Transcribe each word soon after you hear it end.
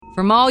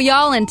From all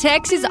y'all in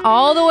Texas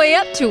all the way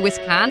up to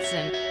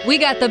Wisconsin, we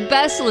got the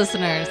best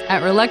listeners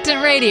at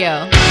Reluctant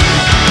Radio.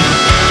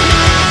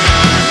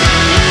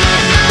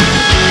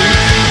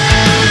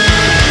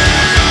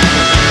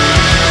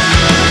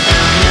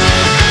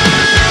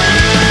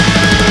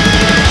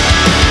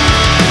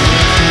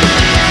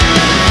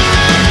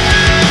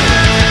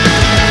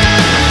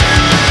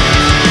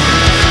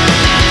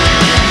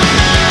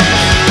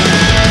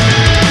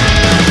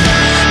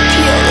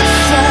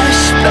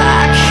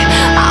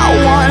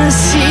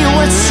 See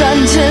what's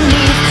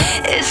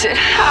underneath. Is it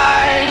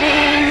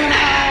hiding?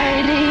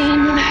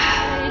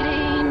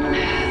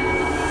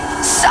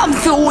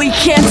 Something we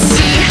can't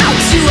see. How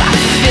do I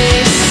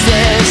face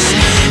this?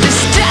 This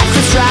death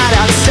is right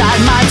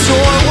outside my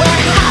door.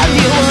 Where have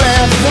you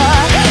left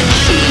the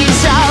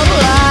keys out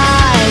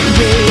like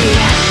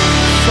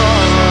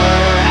before?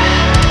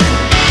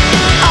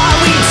 Are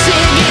we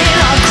digging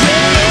our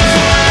grave?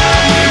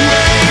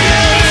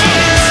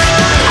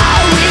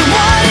 Are we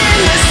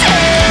wanting this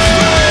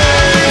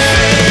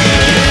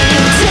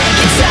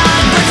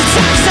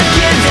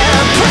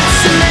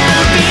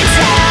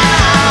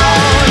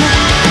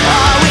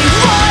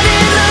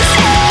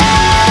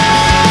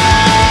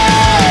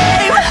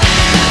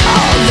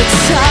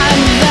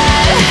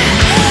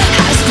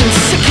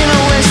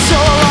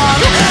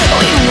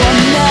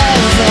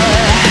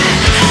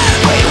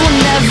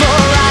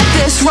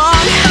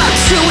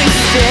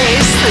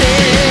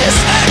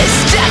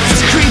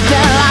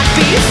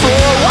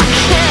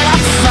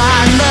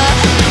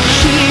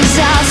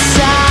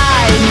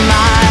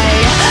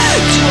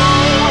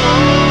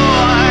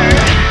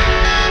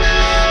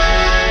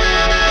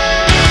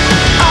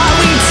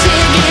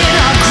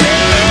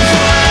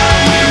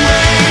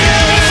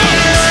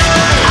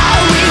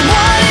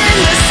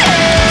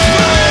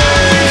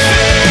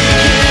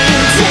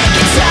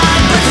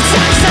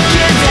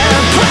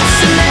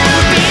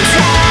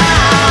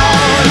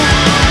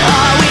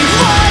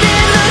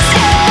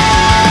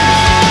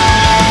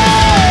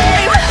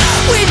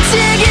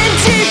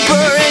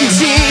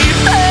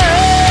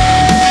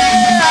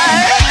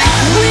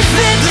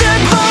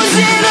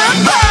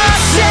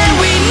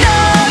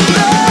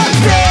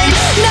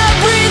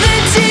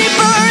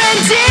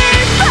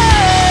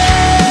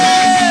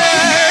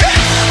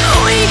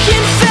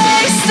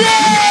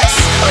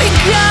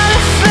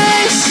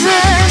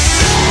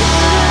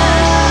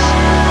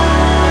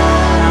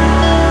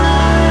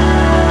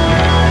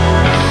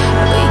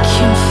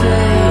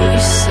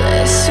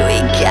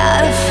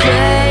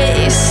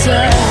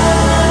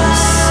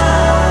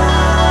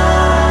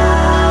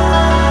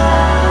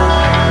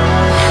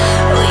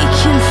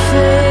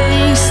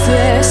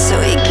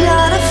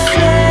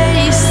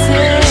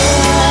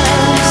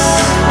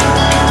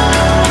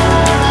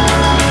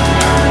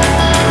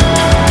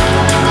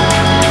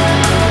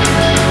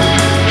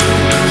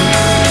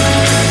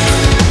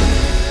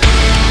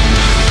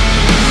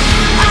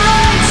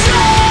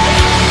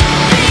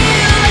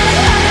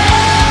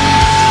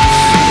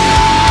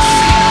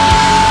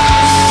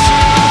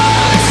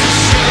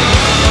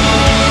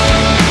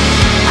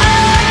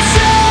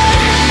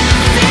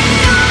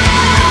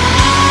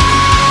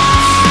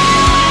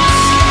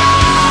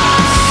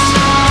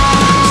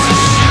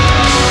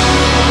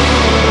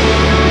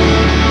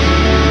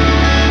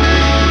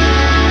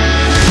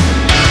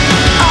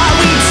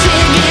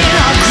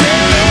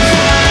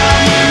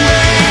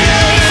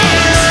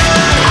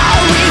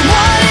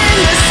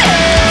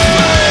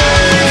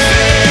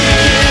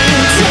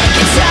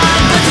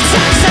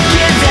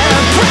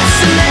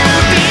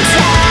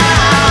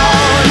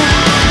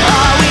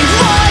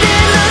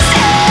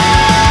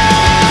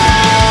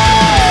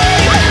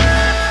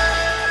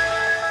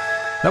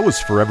That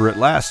was Forever at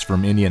Last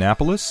from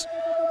Indianapolis,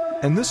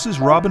 and this is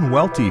Robin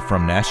Welty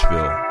from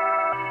Nashville.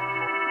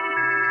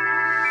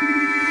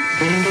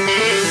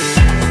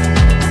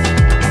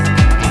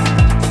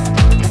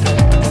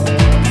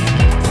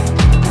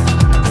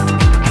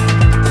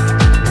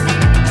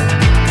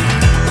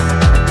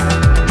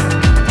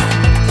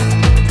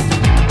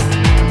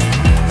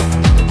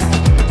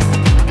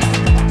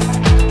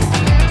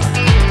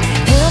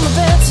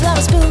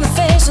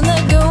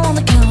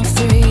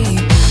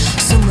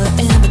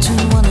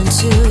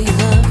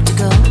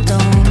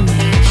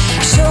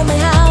 Show me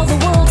how the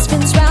world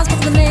spins round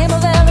with the name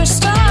of every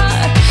star.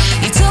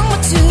 You took me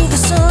to the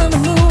sun.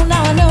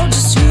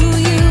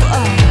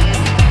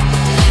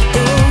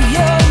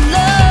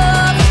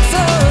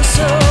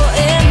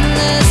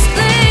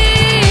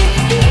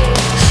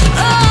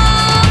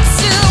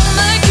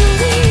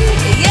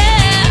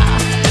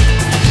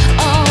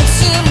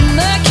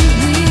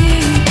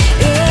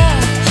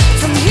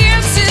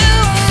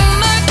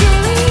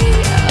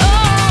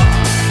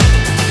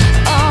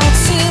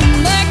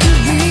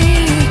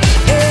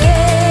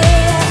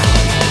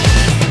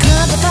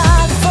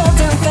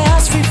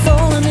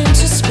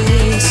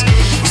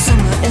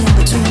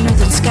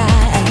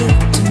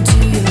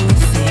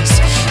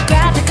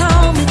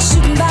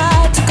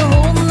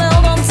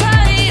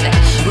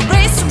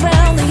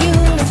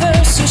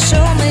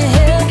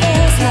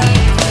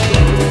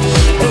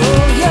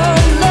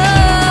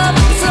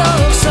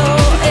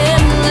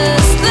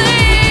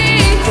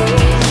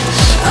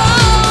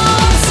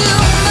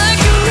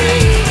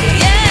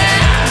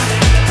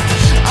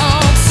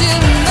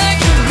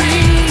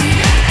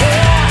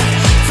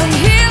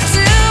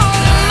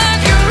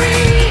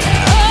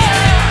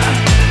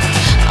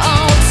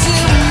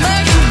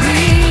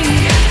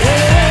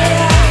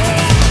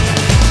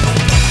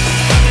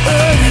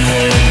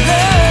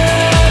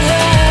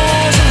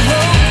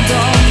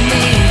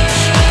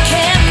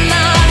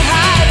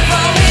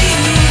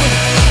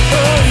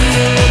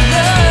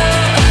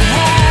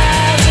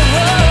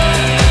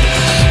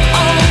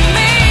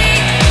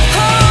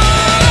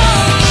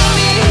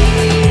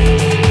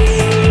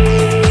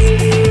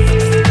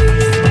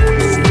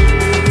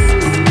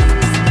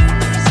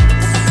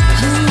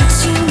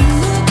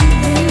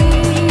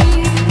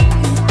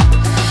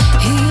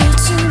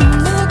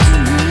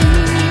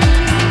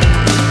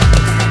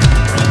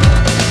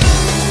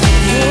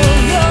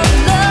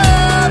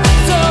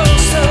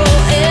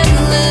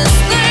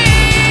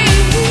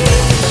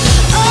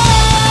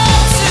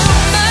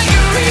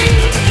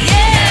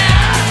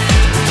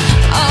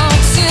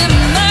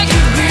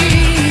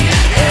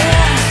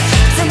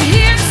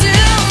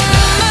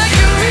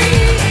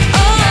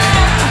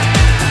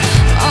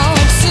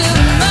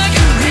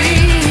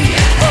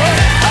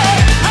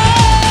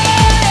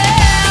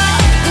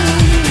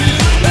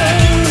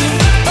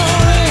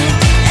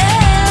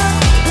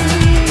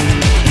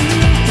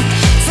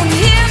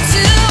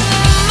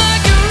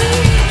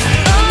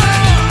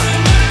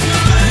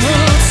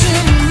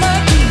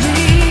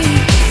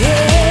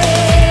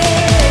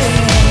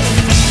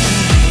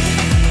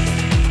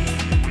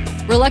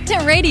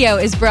 Radio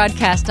is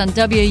broadcast on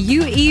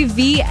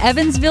WUEV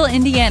Evansville,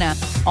 Indiana.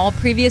 All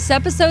previous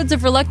episodes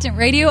of Reluctant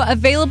Radio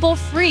available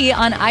free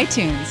on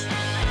iTunes.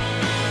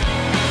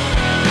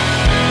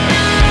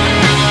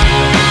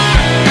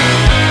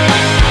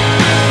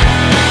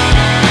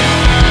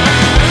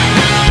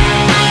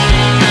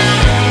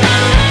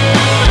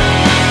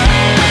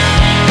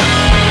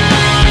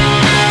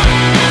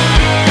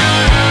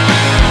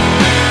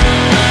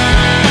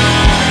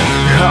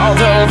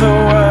 Although the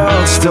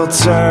world's still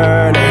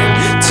turning,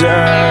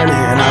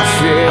 I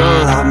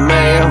feel I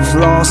may have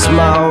lost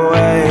my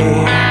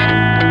way.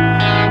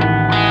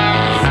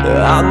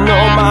 I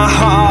know my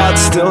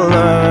heart's still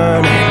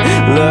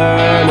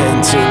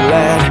learning to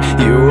let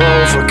you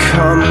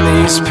overcome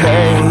these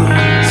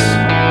pains.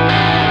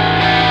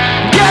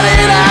 Get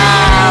it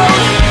out,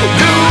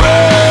 the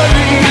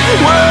worry,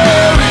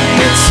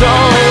 it's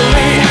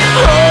only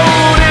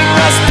holding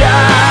us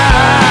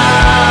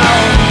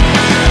down.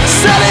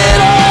 Set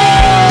it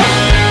off,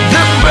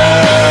 the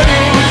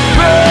burning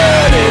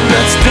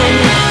that's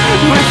deep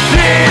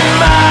within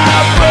my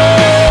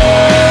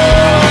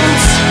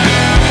bones.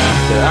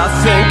 I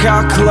think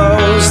I'll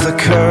close the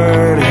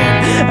curtain.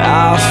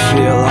 I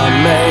feel I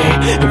may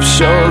have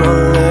shown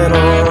a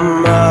little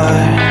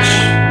much,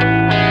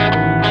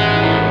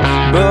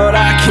 but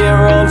I can't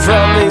run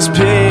from these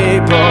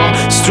people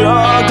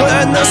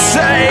struggling the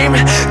same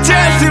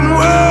death and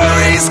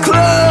worries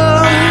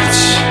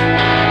clutch.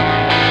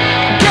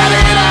 Get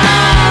it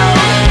out,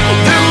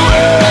 the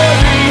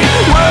worry,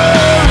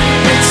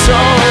 it's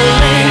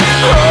only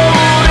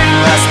holding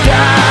us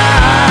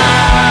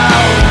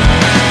down.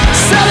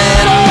 Set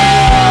it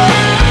off,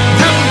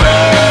 the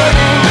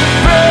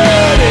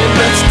burden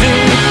that's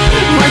deep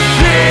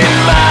within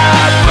my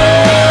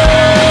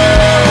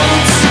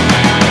bones.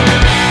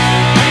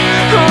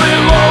 We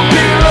won't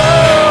be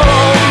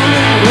long,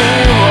 we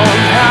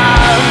won't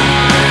have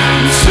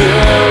to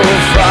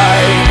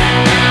fight.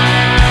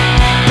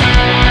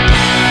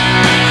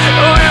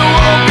 We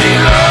won't be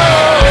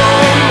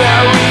long,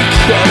 that we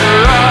can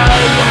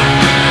run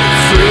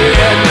free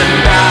in the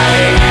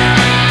night.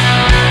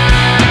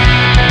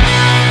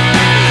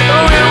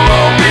 We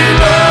won't be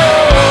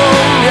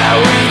long, that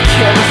we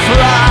can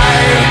fly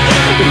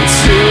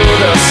into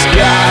the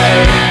sky.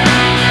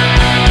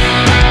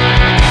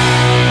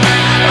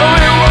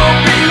 We won't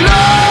be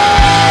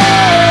long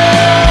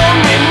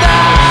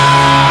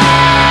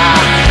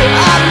enough,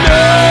 I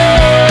know.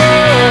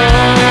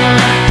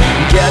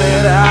 Get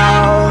it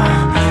out,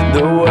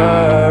 the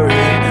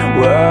worry,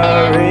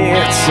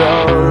 it's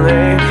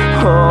only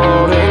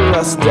holding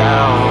us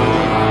down.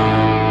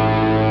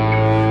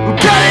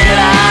 Get it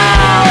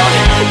out,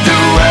 the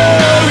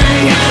worry,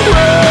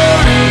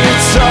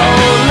 it's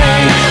only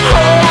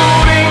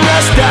holding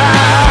us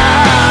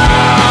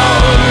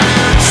down.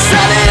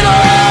 Set it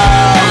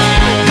off,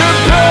 the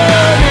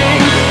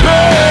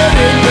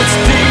burden that's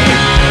deep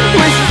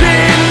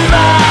within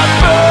my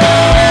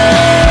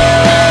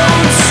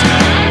bones.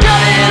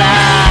 Get it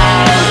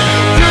out,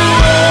 the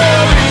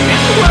worry,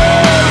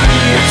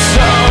 it's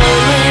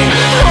only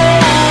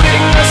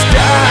holding us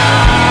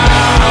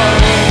down.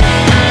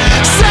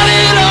 Set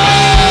it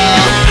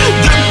off,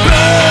 the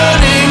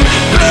burden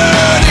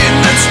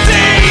that's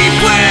deep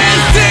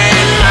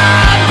within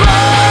my bones.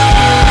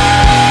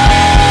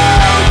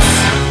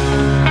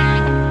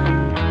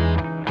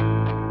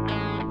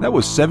 That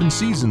was 7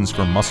 Seasons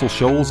from Muscle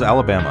Shoals,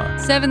 Alabama.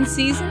 7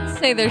 Seasons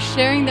say they're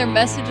sharing their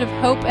message of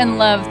hope and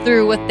love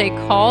through what they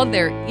call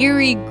their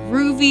eerie,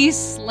 groovy,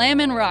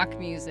 slammin' rock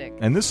music.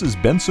 And this is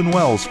Benson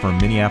Wells from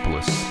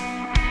Minneapolis.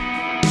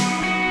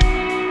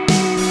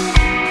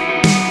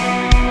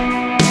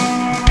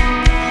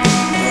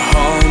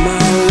 All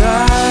my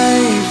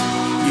life,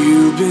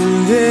 you've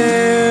been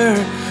there.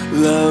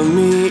 Love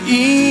me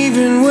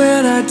even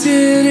when I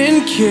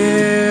didn't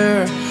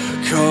care.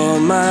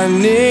 Called my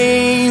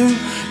name,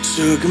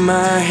 took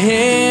my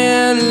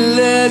hand, and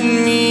led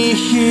me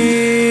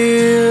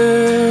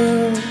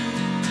here.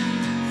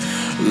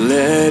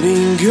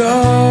 Letting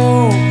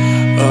go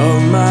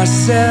of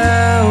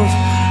myself,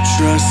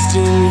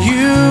 trusting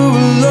you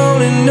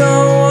alone and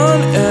no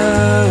one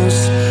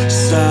else.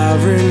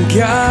 Sovereign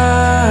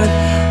God,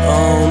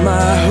 all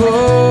my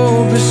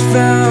hope is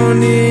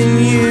found in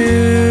you.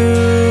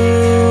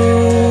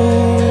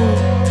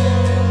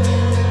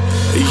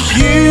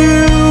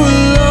 You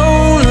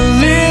alone are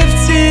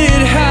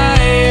lifted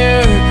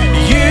higher.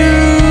 You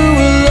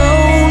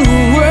alone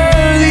are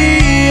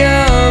worthy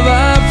of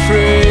our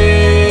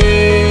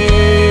praise.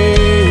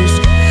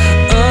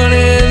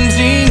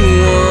 Unending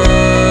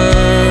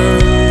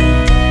one.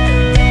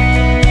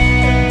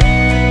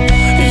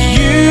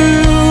 You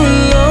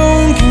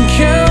alone can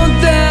count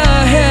the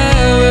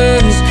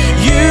heavens.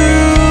 You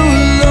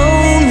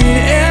alone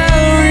made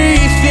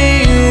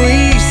everything we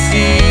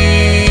see.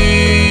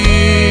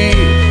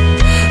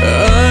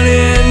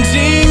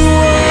 Unending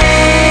one.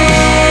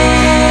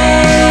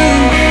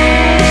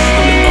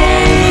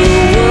 All the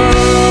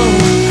world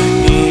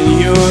in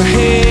your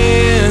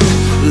hand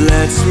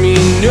lets me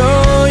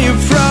know your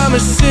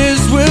promises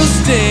will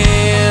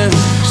stand.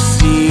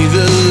 See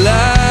the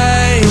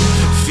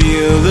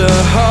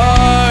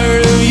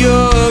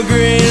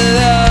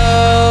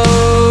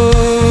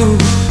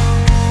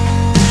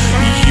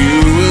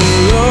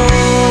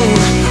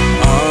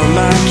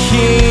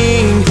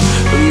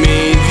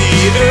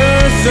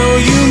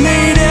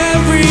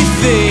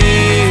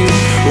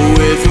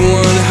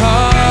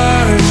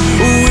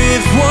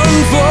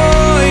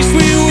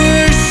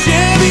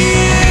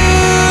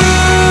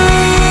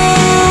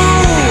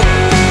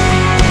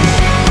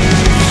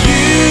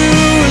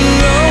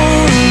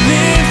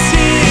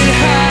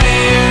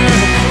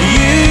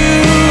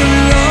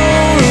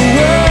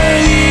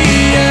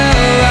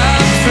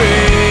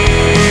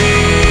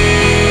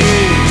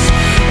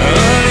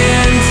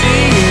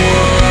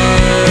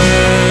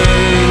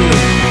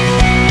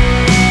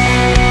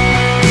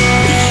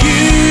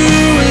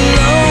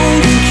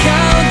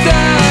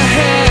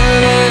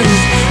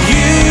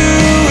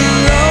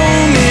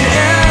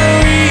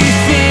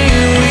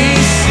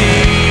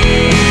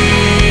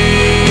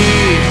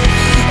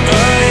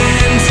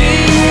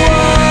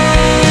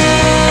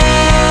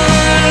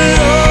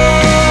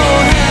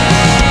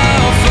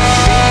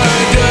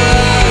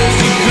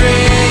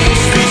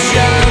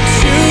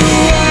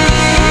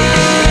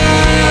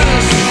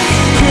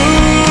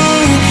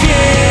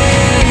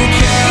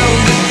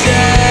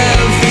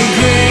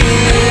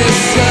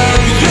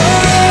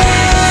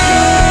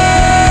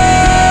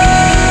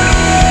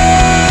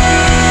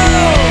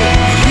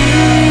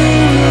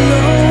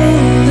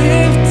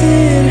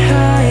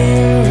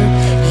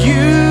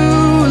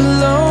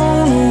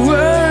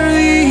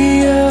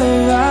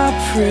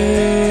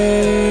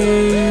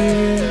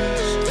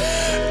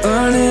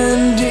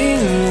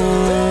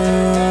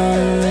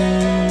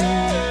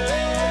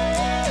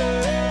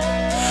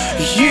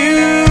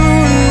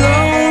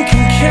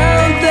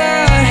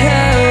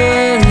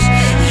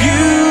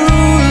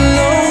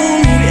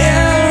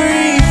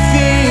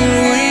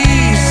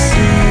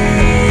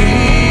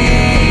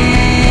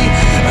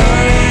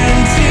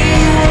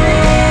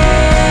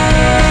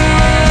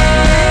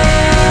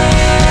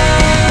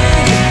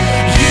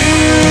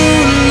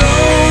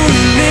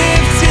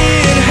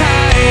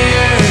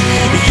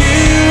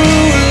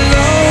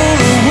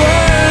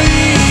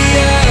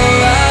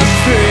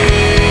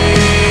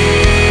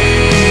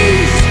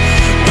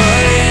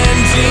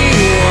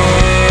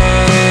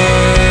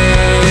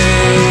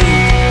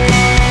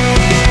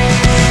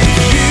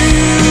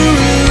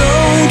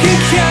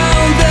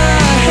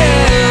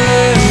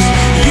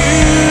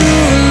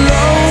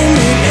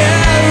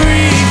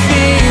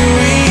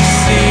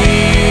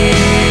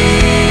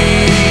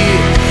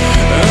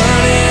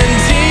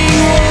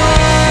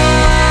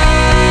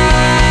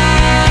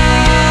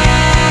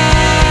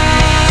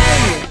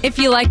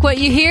you like what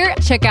you hear,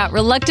 check out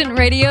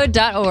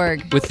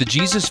reluctantradio.org. With the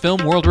Jesus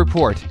Film World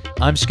Report,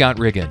 I'm Scott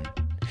Riggin.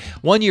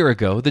 1 year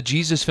ago, the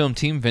Jesus Film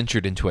team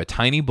ventured into a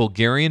tiny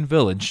Bulgarian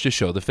village to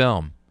show the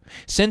film.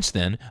 Since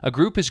then, a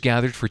group has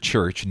gathered for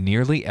church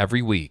nearly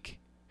every week.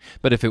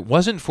 But if it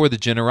wasn't for the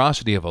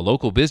generosity of a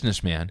local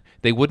businessman,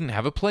 they wouldn't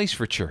have a place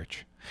for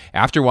church.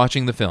 After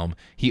watching the film,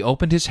 he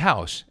opened his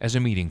house as a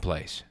meeting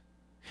place.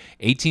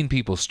 18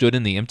 people stood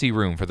in the empty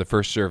room for the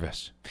first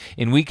service.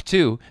 In week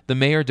 2, the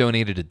mayor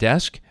donated a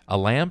desk, a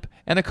lamp,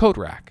 and a coat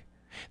rack.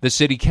 The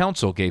city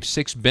council gave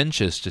 6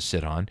 benches to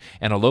sit on,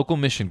 and a local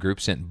mission group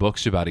sent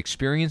books about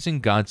experiencing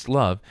God's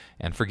love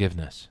and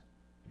forgiveness.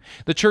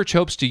 The church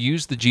hopes to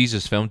use the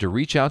Jesus Film to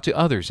reach out to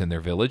others in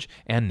their village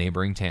and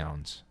neighboring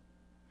towns.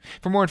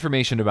 For more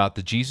information about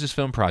the Jesus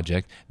Film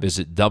Project,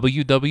 visit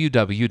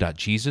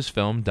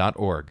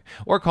www.jesusfilm.org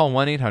or call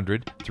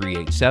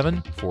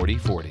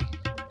 1-800-387-4040.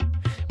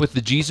 With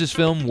the Jesus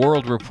Film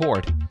World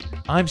Report,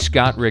 I'm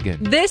Scott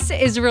Riggin. This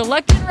is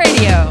Reluctant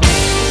Radio.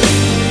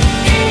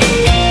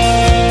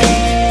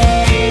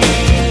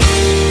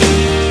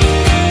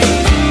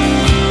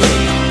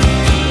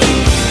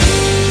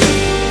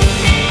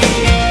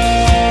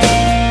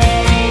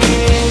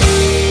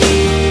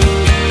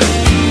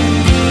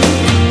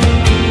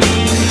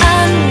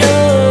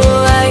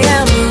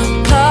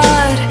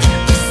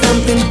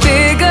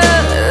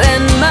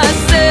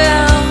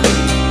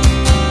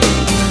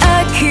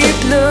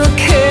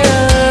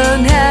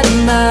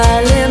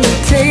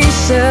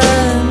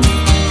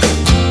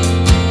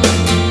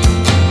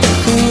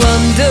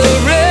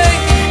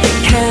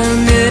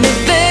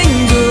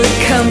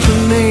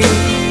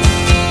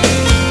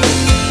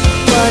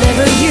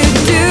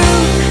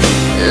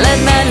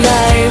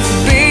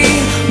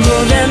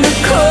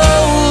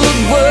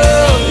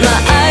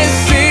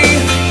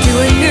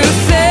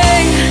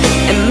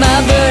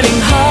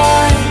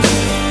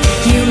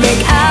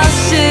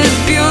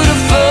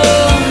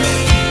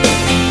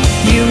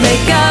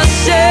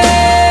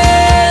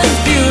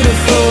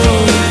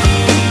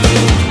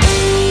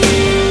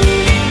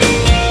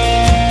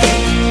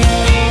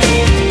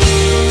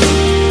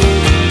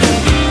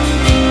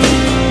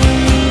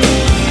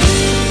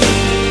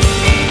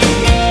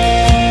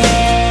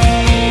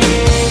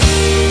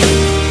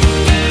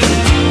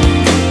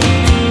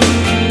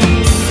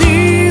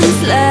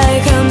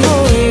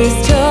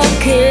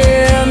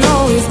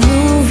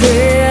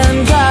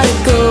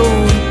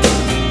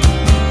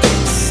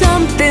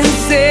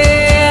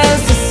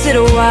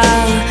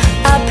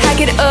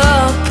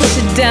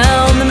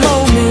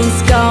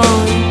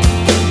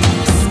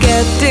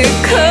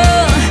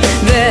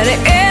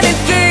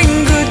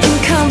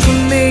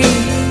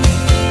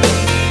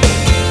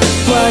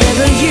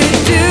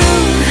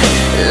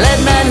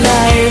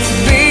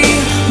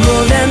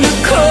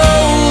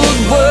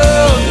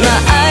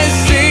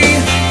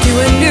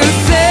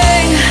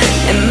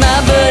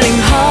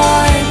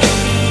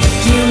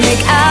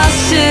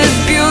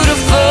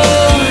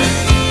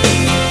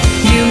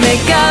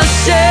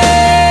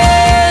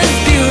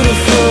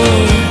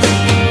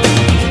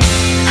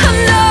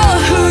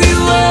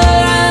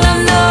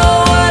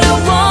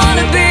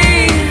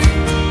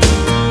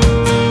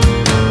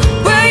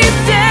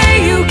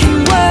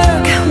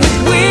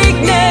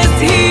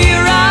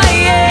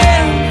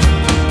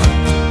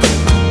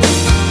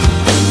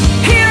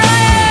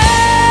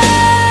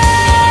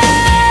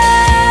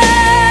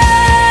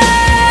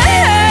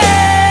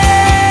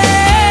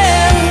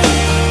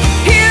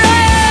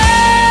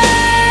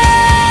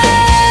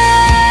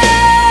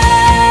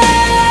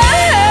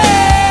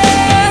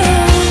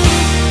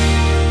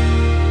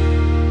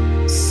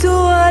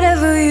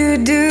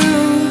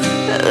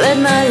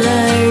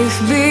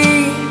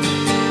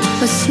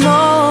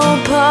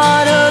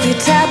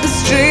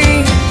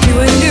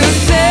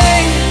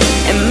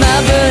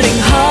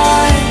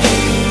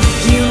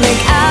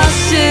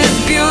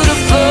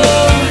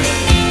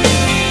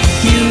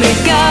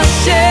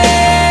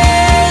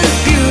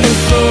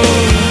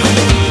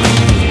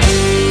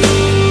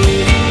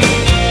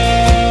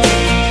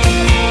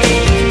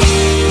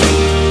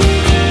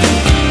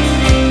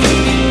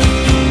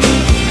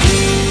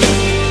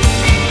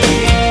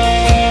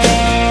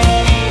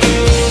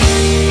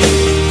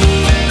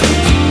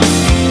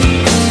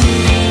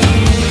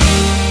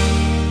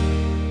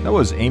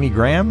 Amy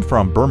Graham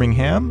from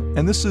Birmingham,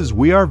 and this is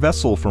We Are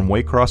Vessel from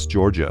Waycross,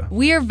 Georgia.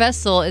 We Are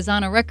Vessel is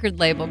on a record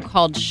label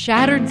called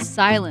Shattered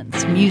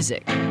Silence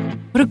Music.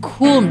 What a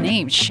cool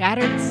name,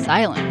 Shattered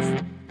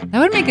Silence. That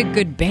would make a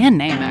good band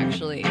name,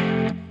 actually.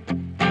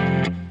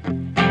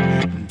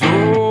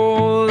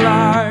 Don't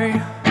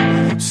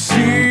I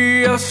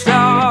see your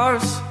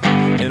stars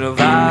in a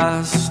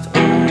vast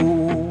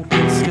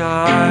open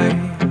sky,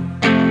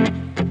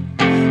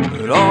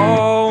 but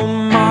all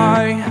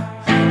my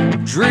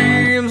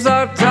dreams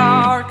are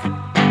dark.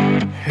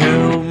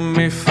 Help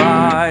me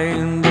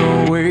find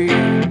a way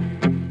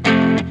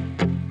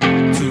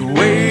to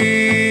wake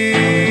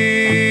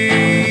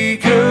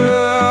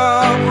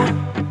up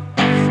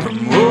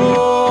from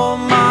all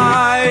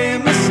my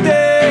mistakes.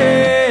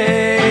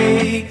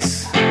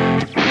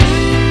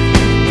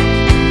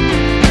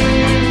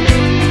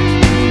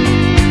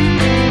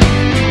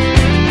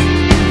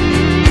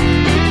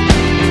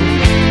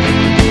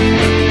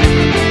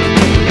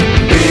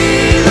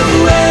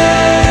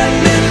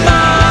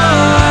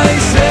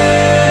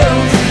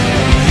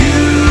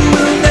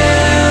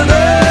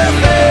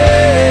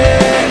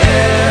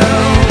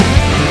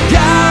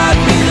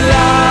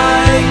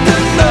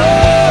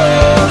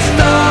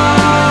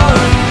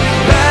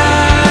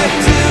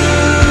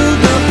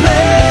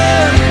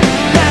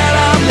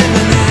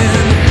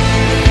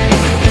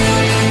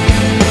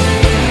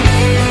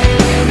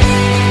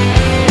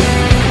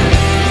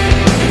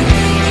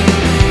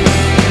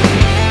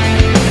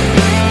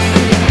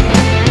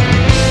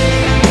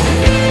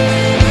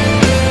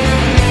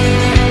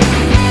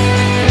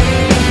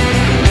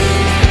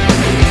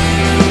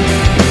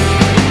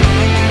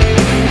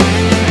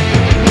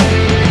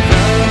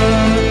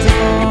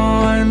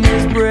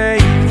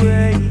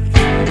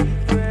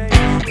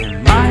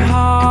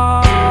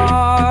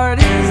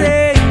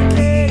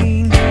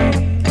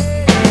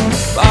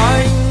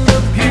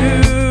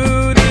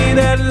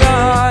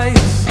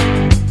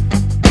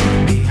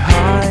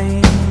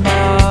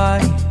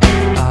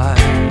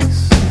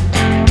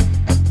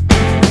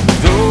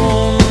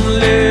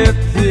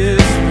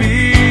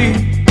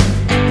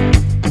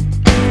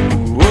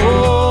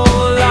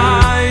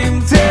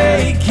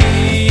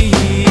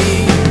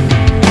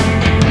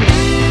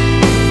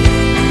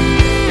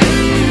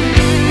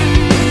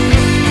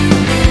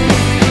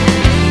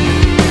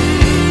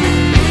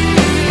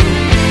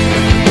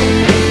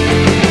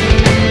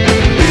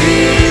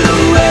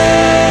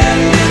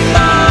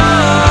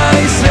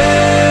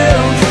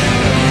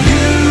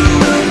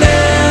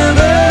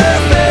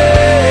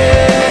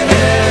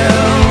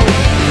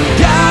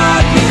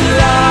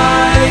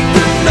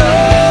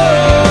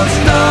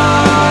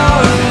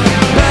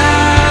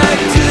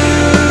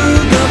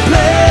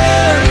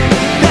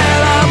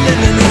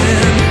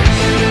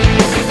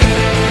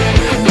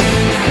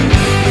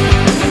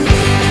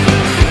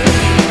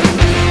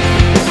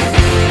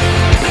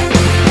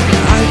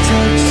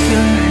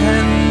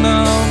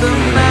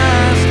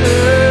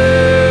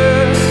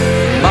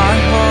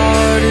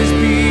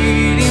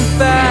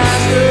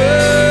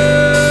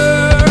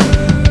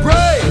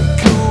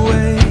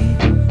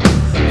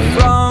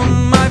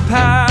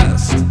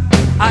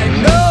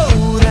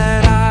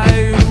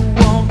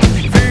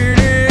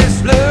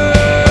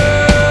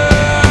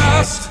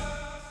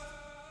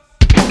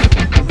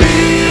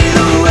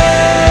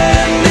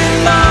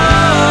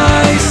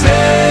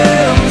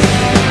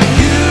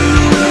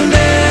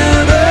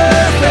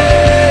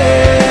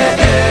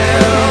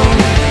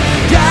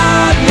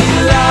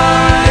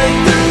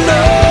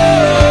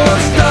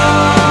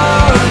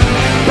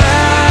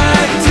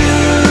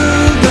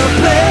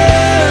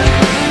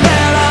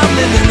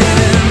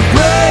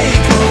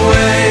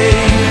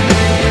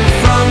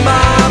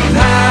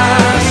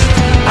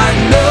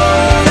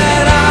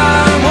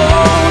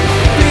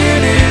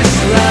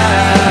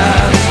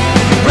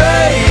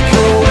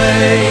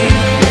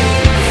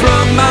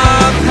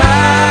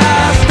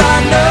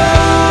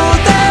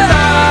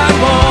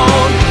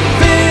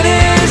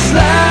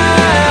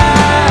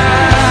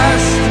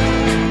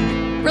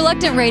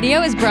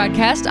 Radio is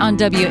broadcast on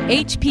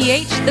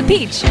WHPH The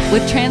Peach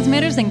with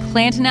transmitters in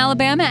Clanton,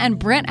 Alabama and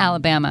Brent,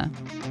 Alabama.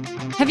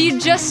 Have you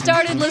just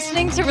started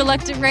listening to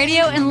Reluctant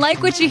Radio and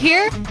like what you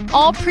hear?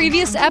 All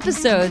previous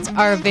episodes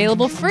are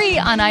available free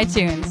on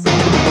iTunes.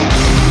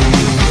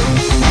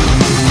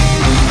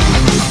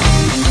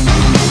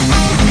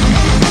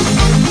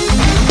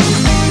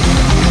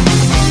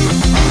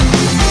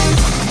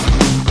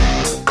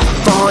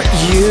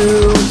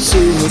 You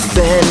to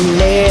thin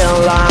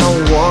nail, I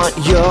want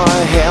your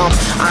help,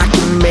 I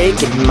can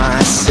make it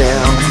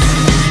myself.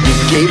 You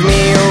gave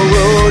me a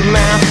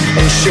roadmap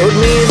and showed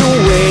me the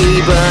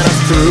way, but I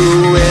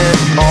threw it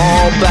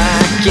all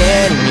back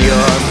in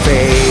your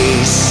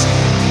face.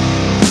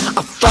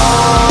 I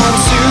fall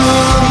to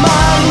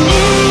my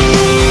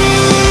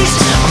knees,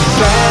 I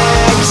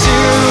beg to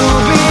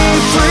be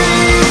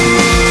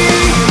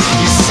free.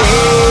 You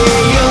say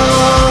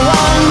you'll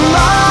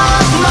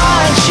unlock my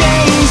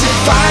chains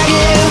if I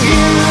give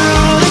you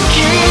the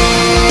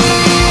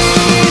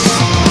keys.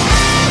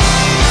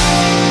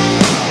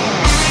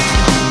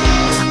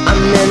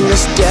 I'm in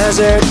this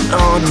desert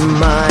on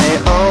my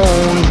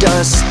own,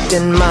 dust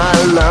in my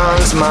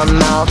lungs, my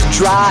mouth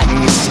dry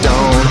as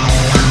stone.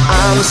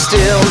 I'm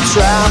still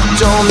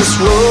trapped on this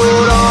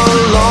road all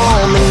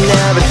alone. It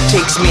never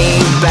takes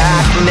me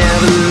back,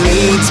 never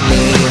leads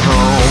me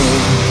home.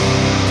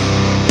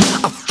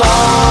 I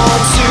fall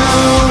to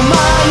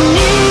my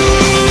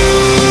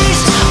knees,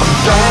 I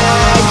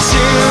beg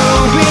to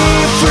be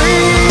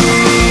free.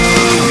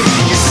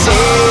 You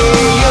say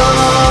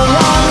you'll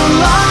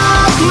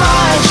unlock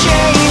my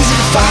chains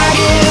if I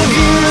give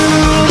you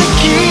the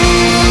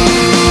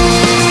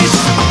keys.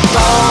 I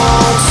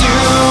fall to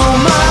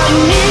my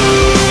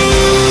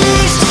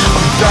knees,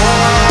 I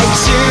beg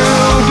to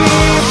be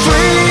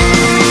free.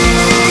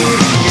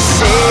 You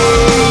say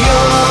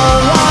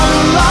you'll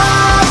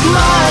unlock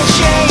my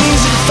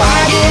chains if I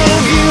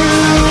give you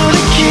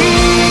the keys.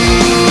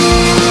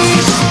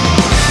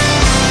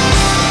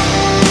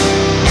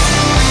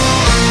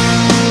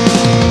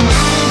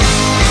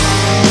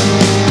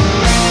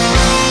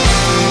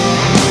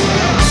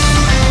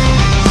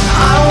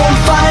 I won't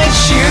fight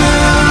you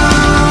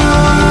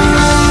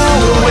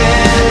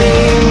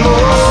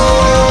anymore.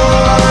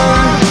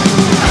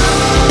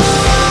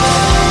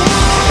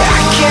 I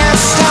can't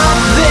stop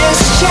this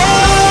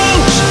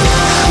change.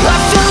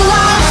 Let the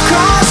life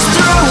course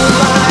through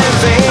my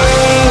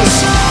veins.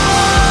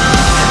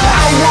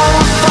 I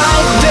won't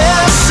fight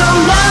this, I'll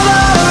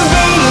never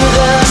be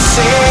the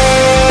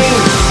same.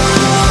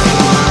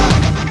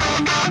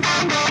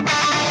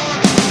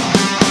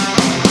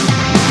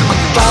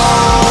 I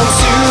fall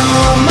to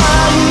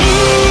my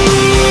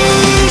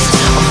knees,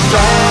 I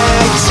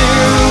beg to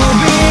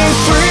be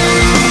free.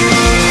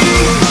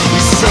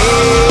 You say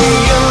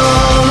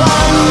you'll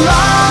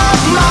unlock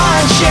my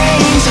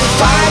chains if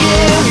I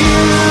give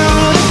you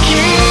the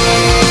keys.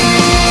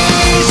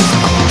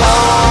 I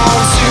fall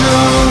to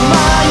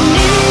my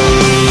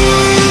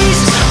knees,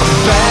 I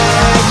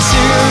beg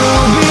to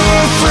be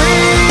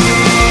free.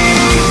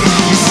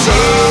 You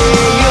say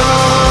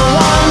you'll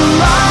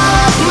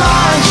unlock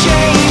my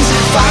chains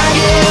if I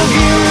give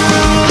you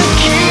the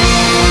keys.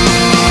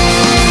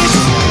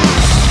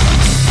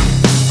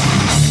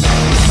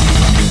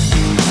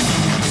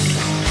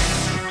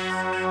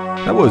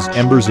 That was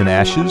Embers and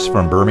Ashes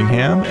from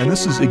Birmingham, and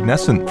this is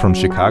Ignescent from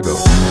Chicago.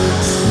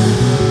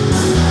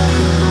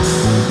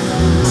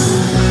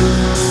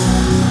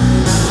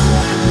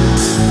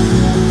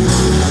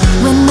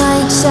 When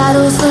night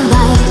shadows the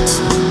light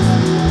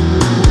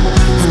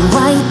and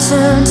white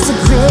turns to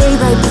gray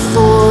right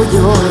before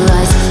your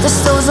eyes, the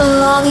souls are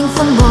longing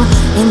for more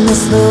in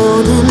this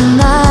loading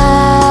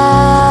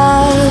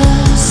eyes.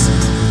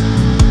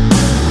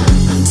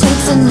 He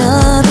takes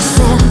another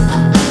step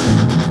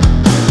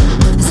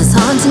as his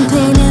haunting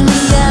pain and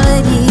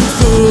reality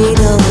fade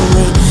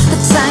away. The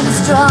time is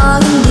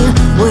drawing near.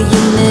 What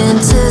you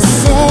meant to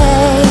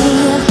say,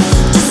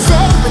 just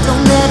say, but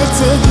don't let it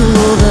take you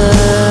over.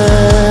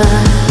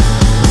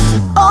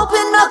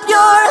 Open up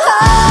your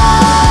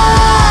heart,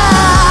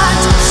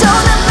 show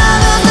them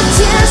none of the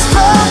tears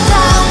fall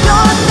down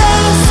your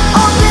face.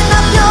 Open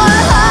up your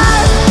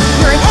heart,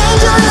 you're an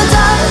angel in the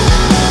dark,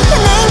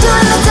 an angel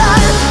in the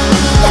dark,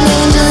 an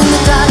angel in the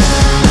dark.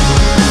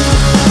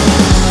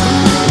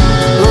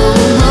 Oh,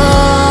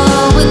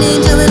 oh, an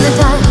angel in the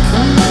dark.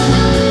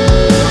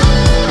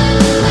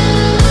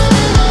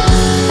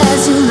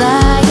 As you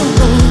lie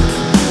awake,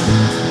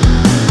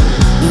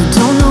 you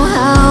don't know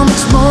how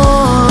much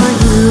more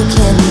you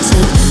can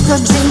take. Your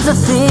dreams are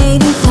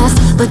fading fast,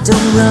 but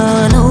don't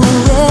run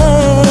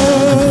away.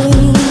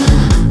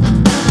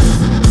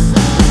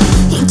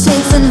 He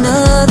takes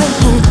another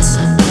hit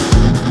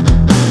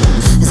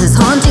as his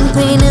haunting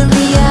pain and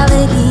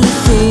reality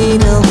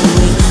fade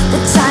away. The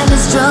time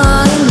is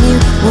drawing near.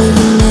 What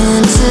you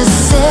meant to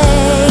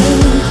say,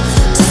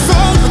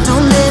 but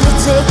don't let it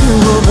take you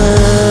over.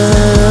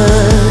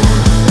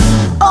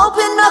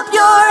 Open up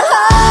your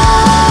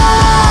heart,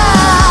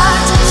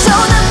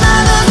 show them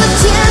none of the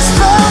tears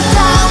fall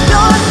down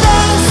your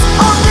face.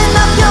 Open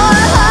up your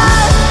heart.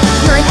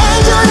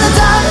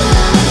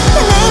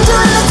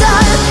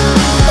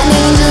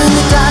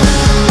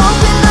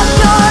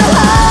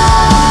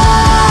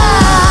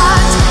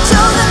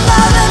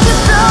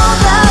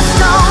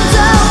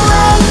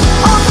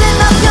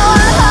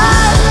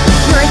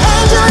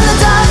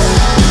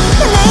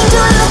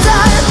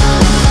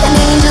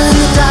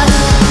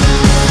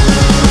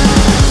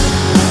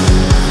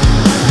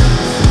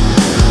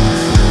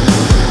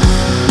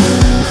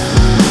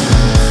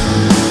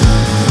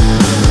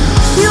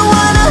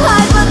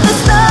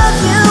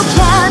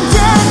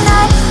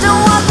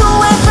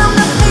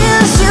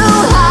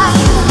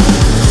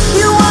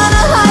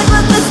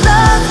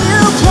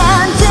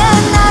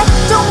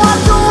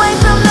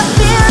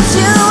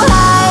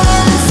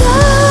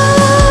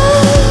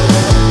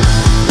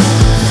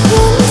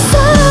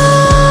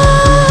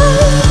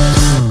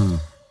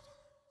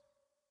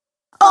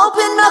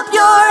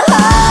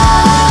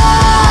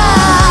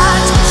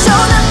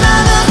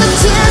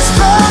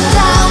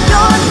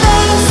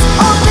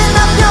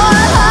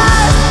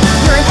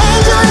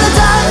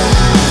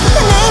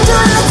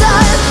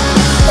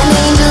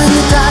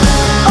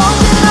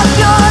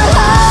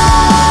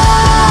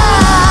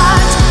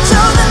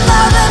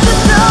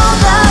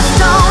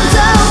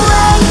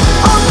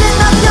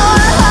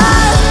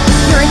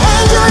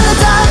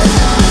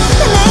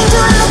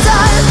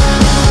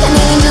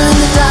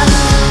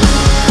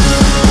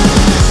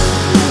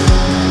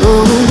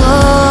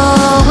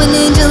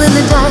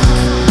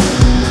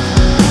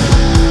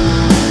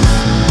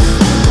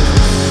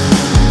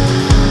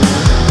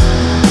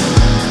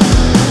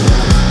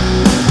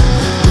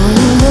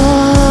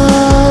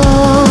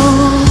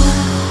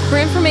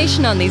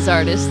 these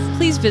artists,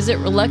 please visit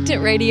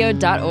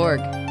reluctantradio.org.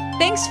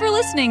 Thanks for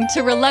listening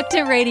to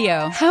Reluctant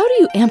Radio. How do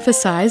you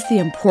emphasize the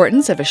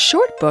importance of a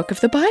short book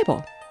of the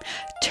Bible?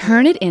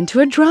 Turn it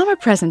into a drama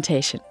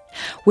presentation.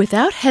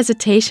 Without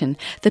hesitation,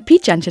 the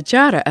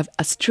Pitjantjatjara of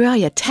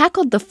Australia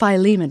tackled the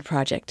Philemon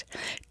Project.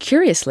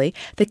 Curiously,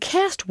 the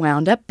cast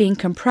wound up being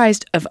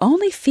comprised of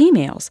only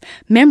females,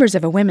 members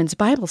of a women's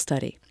Bible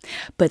study.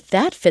 But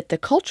that fit the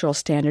cultural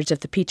standards of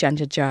the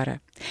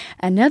Pitjantjatjara.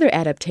 Another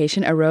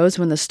adaptation arose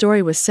when the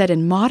story was set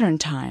in modern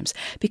times,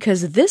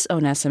 because this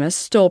Onesimus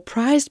stole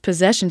prized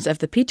possessions of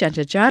the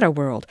Pitjantjatjara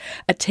world,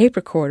 a tape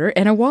recorder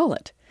and a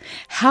wallet.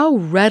 How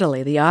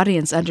readily the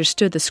audience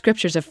understood the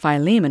scriptures of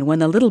Philemon when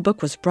the little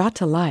book was brought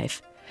to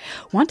life.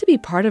 Want to be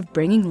part of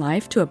bringing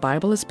life to a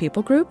Bible as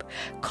People group?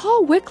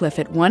 Call Wycliffe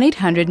at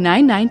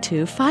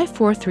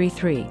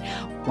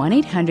 1-800-992-5433.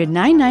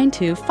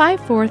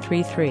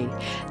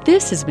 1-800-992-5433.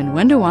 This has been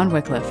Window on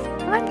Wycliffe.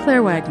 I'm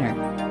Claire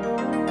Wagner.